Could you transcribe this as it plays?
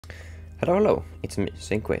Hello, it's me,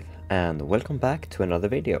 Syncwave, and welcome back to another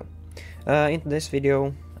video. In this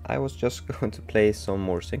video, I was just going to play some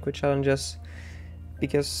more Syncwave Challenges,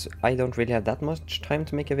 because I don't really have that much time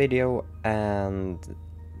to make a video, and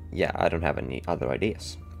yeah, I don't have any other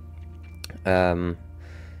ideas. So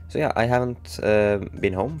yeah, I haven't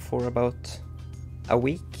been home for about a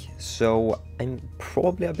week, so I'm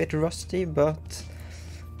probably a bit rusty, but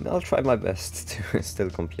I'll try my best to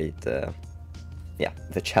still complete the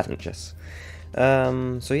challenges.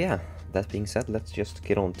 So yeah, that being said, let's just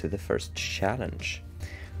get on to the first challenge.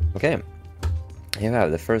 Okay, here we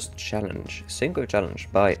have the first challenge, Syncwave Challenge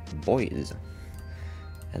by boys,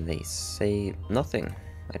 and they say nothing,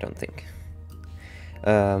 I don't think.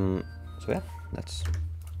 So yeah, let's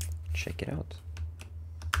check it out.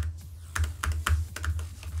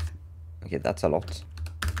 Okay, that's a lot.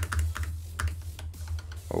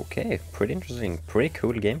 Okay, pretty interesting, pretty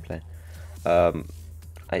cool gameplay.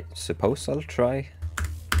 I suppose I'll try.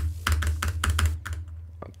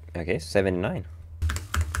 Okay, 79.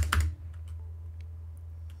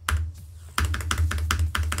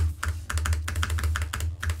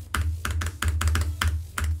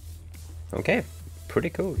 Okay, pretty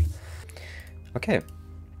cool. Okay,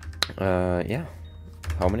 yeah.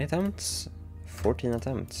 How many attempts? 14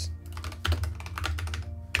 attempts.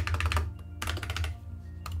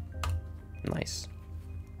 Nice.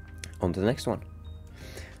 On to the next one.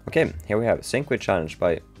 Okay, here we have Syncwave Challenge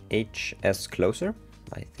by HS Closer,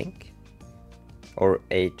 I think. Or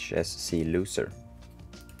HSC Loser.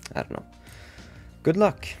 I don't know. Good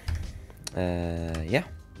luck. Yeah.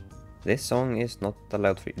 This song is not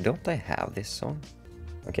allowed for you. Don't I have this song?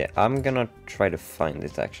 Okay, I'm gonna try to find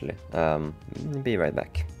it actually. Be right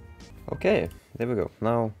back. Okay, there we go.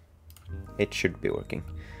 Now it should be working.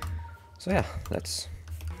 So yeah, let's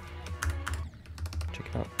check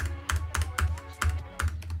it out.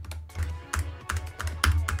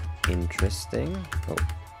 Interesting.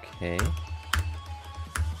 Okay.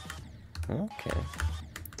 Okay.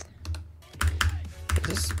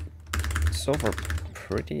 This is so far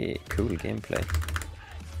pretty cool gameplay.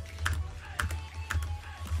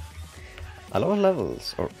 A lot of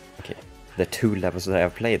levels, or okay, the two levels that I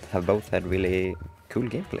have played have both had really cool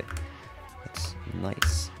gameplay. That's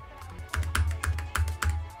nice.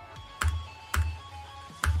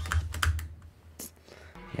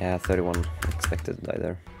 Yeah, 31 expected to die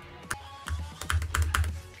there.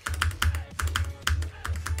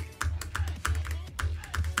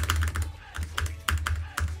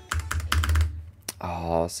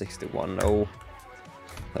 Oh, 61, no.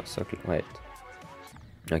 That was so close. Wait.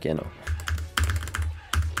 Okay, no.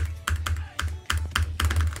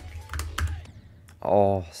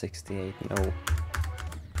 Oh, 68, no.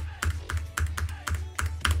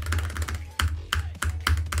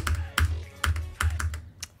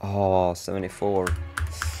 Oh, 74.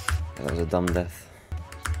 That was a dumb death.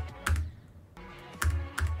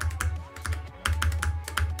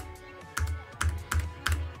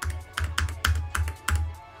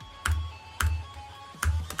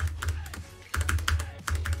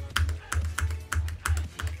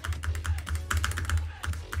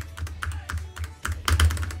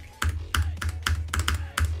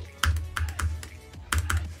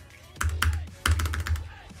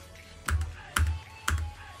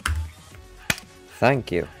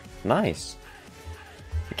 Thank you. Nice.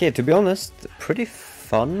 Okay, to be honest, pretty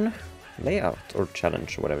fun layout or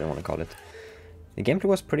challenge, or whatever you want to call it. The gameplay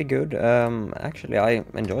was pretty good. Actually, I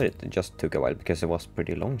enjoyed it. It just took a while because it was a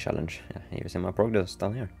pretty long challenge. Yeah, you see my progress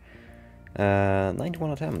down here.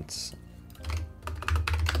 91 attempts.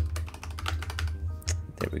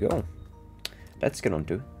 There we go. Let's get on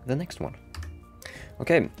to the next one.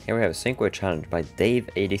 Okay, here we have a Syncwave Challenge by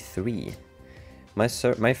Dave83. My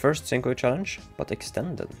first Syncwave Challenge, but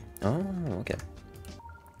extended. Oh, okay.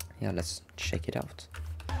 Yeah, let's check it out.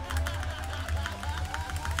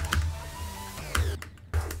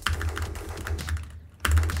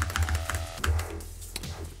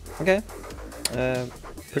 Okay,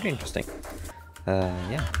 pretty interesting.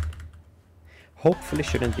 Yeah. Hopefully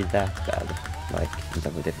shouldn't be that bad, like in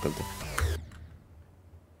terms of difficulty.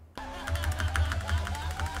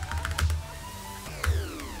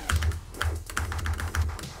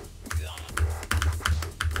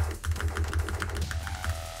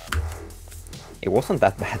 It wasn't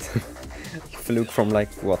that bad. Flew from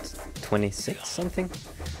like, what, 26 something?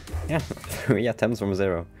 Yeah, 3 attempts from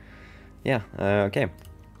 0. Yeah, okay.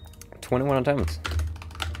 21 attempts.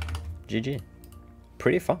 GG.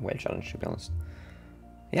 Pretty fun whale challenge, to be honest.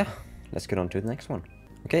 Yeah, let's get on to the next one.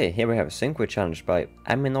 Okay, here we have a Syncwave Challenge by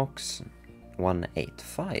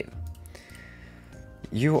Aminox185.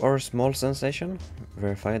 You are a small sensation,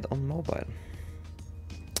 verified on mobile.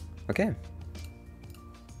 Okay.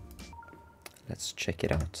 Let's check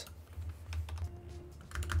it out.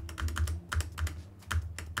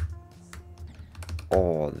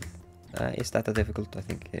 Oh, is that a difficult? I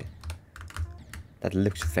think that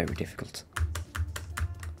looks very difficult.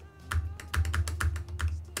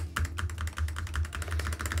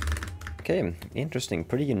 Okay, interesting,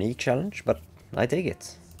 pretty unique challenge, but I dig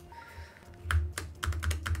it.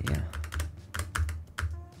 Yeah.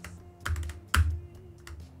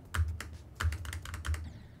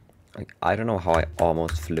 I don't know how I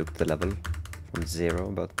almost fluked the level from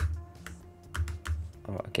 0, but...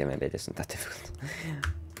 Oh, okay, maybe it isn't that difficult.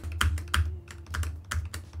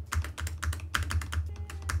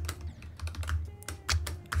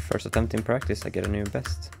 First attempt in practice, I get a new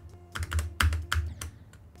best.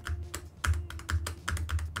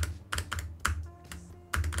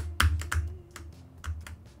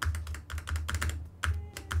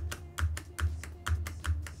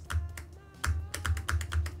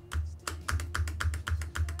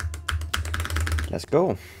 Let's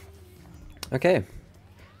go. Okay.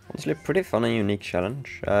 Honestly, pretty fun and unique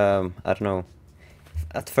challenge. I don't know.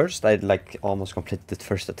 At first, I'd like almost completed the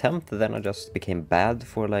first attempt, then I just became bad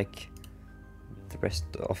for like the rest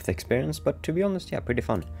of the experience. But to be honest, yeah, pretty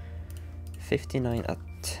fun. 59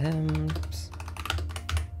 attempts.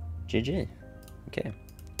 GG. Okay.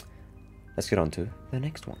 Let's get on to the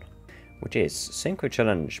next one, which is Syncwave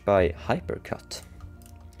Challenge by Hypercut.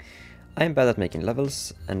 I'm bad at making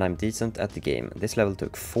levels, and I'm decent at the game. This level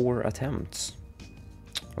took 4 attempts.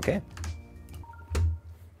 Okay.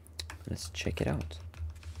 Let's check it out.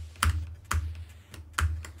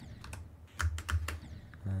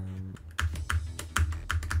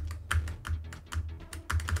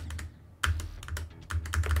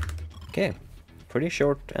 Okay. Pretty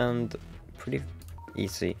short and pretty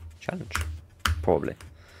easy challenge, probably.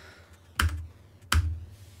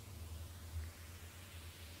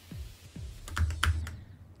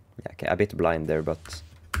 Yeah, okay, a bit blind there, but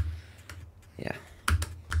yeah.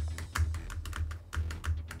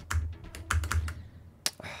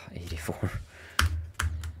 84.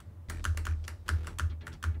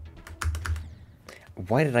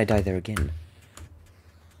 Why did I die there again?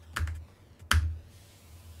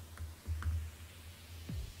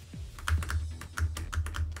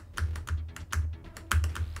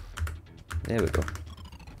 There we go.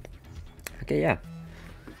 Okay, yeah.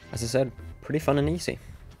 As I said, pretty fun and easy.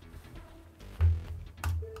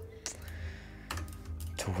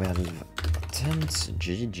 12 attempts,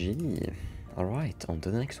 GG. Alright, on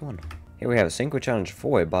to the next one. Here we have Syncwave Challenge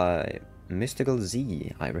 4 by Mystical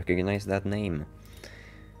Z. I recognize that name.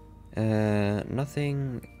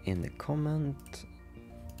 Nothing in the comment.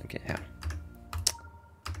 Okay, yeah.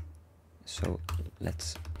 So,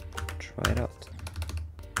 let's try it out.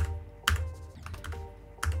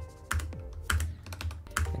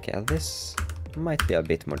 Okay, this might be a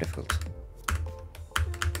bit more difficult.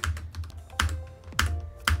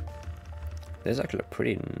 There's actually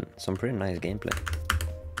some pretty nice gameplay.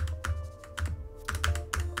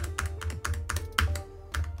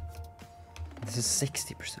 This is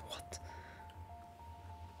 60%. What?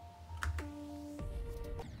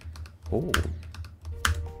 Oh.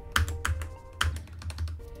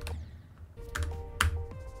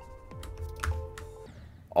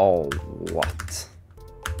 Oh, what?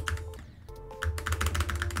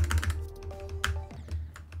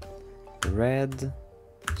 Red,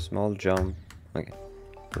 small jump. Okay.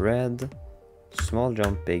 Red, small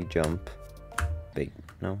jump, big,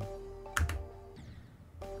 no.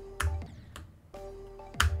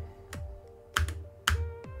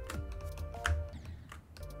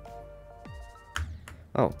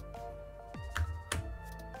 Oh.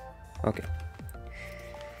 Okay.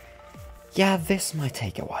 Yeah, this might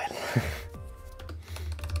take a while.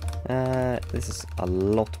 This is a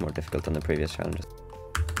lot more difficult than the previous challenges.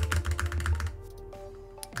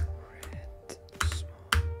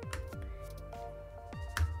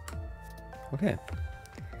 Okay.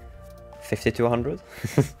 50 to 100.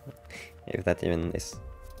 If that even is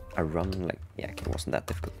a run, like, yeah, it wasn't that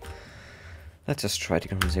difficult. Let's just try to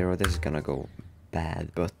go from 0. This is gonna go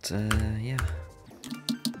bad, but yeah.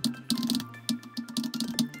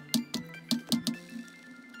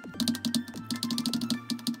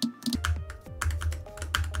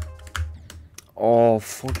 Oh,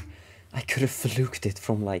 I could have fluked it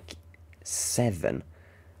from like 7.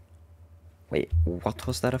 Wait, what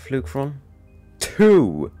was that a fluke from?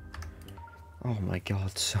 2! Oh my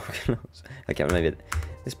god, so close. Okay, maybe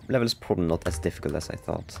this level is probably not as difficult as I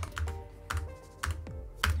thought.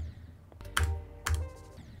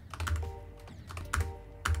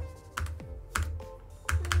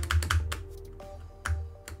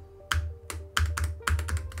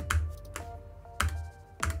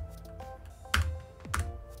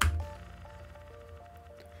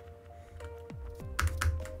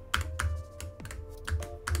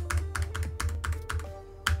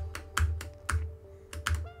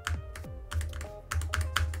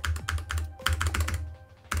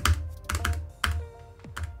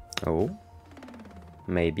 Oh,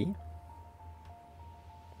 maybe.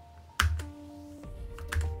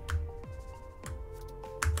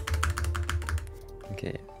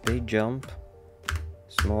 Okay, big jump,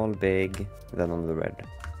 small, big, then on the red.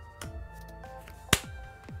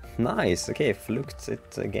 Nice, okay, fluked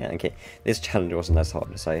it again. Okay, this challenge wasn't as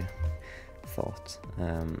hard as I thought.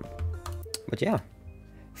 But yeah,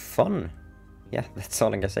 fun. Yeah, that's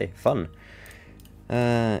all I can say, fun.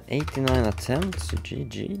 89 attempts,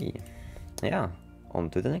 GG. Yeah, on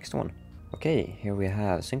to the next one. Okay, here we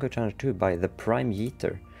have Syncwave Challenge 2 by the Prime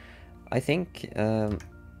Yeeter. I think, I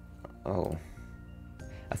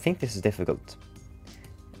think this is difficult.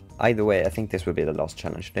 Either way, I think this will be the last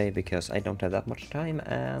challenge today, because I don't have that much time,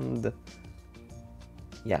 and...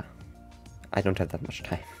 yeah, I don't have that much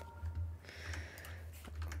time.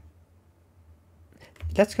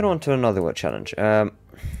 Let's get on to another word challenge.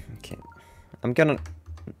 Okay, I'm gonna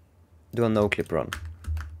do a no-clip run.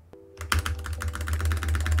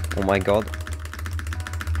 Oh my god.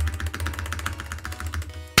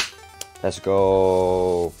 Let's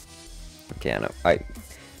go. Okay, I know.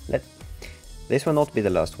 This will not be the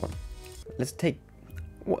last one. Let's take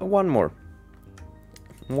one more.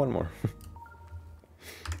 One more.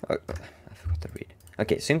 I forgot to read.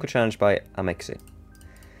 Okay, Syncwave Challenge by Amexi.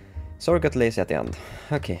 Sorry, got lazy at the end.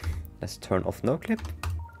 Okay, let's turn off no clip.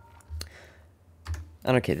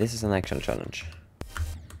 And okay, this is an actual challenge.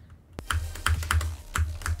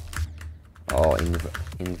 Oh,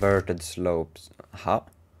 inverted slopes. Huh?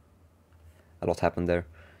 A lot happened there.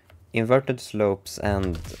 Inverted slopes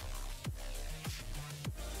and...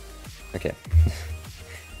 okay.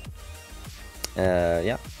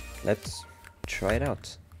 Yeah, let's try it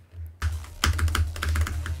out.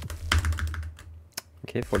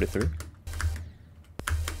 Okay, 43.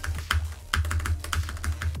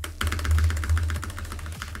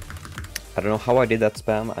 I don't know how I did that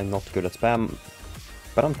spam. I'm not good at spam,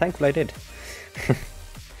 but I'm thankful I did.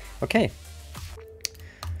 Okay.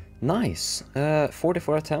 Nice.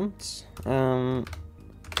 44 attempts.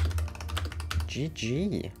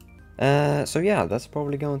 GG. So yeah, that's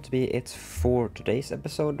probably going to be it for today's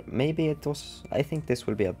episode. Maybe it was... I think this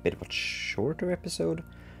will be a bit of a shorter episode.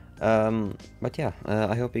 But yeah,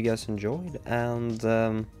 I hope you guys enjoyed, and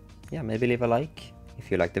yeah, maybe leave a like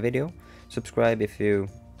if you like the video, subscribe if you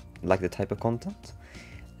like the type of content,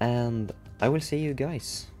 and I will see you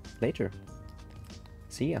guys later.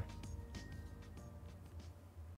 See ya.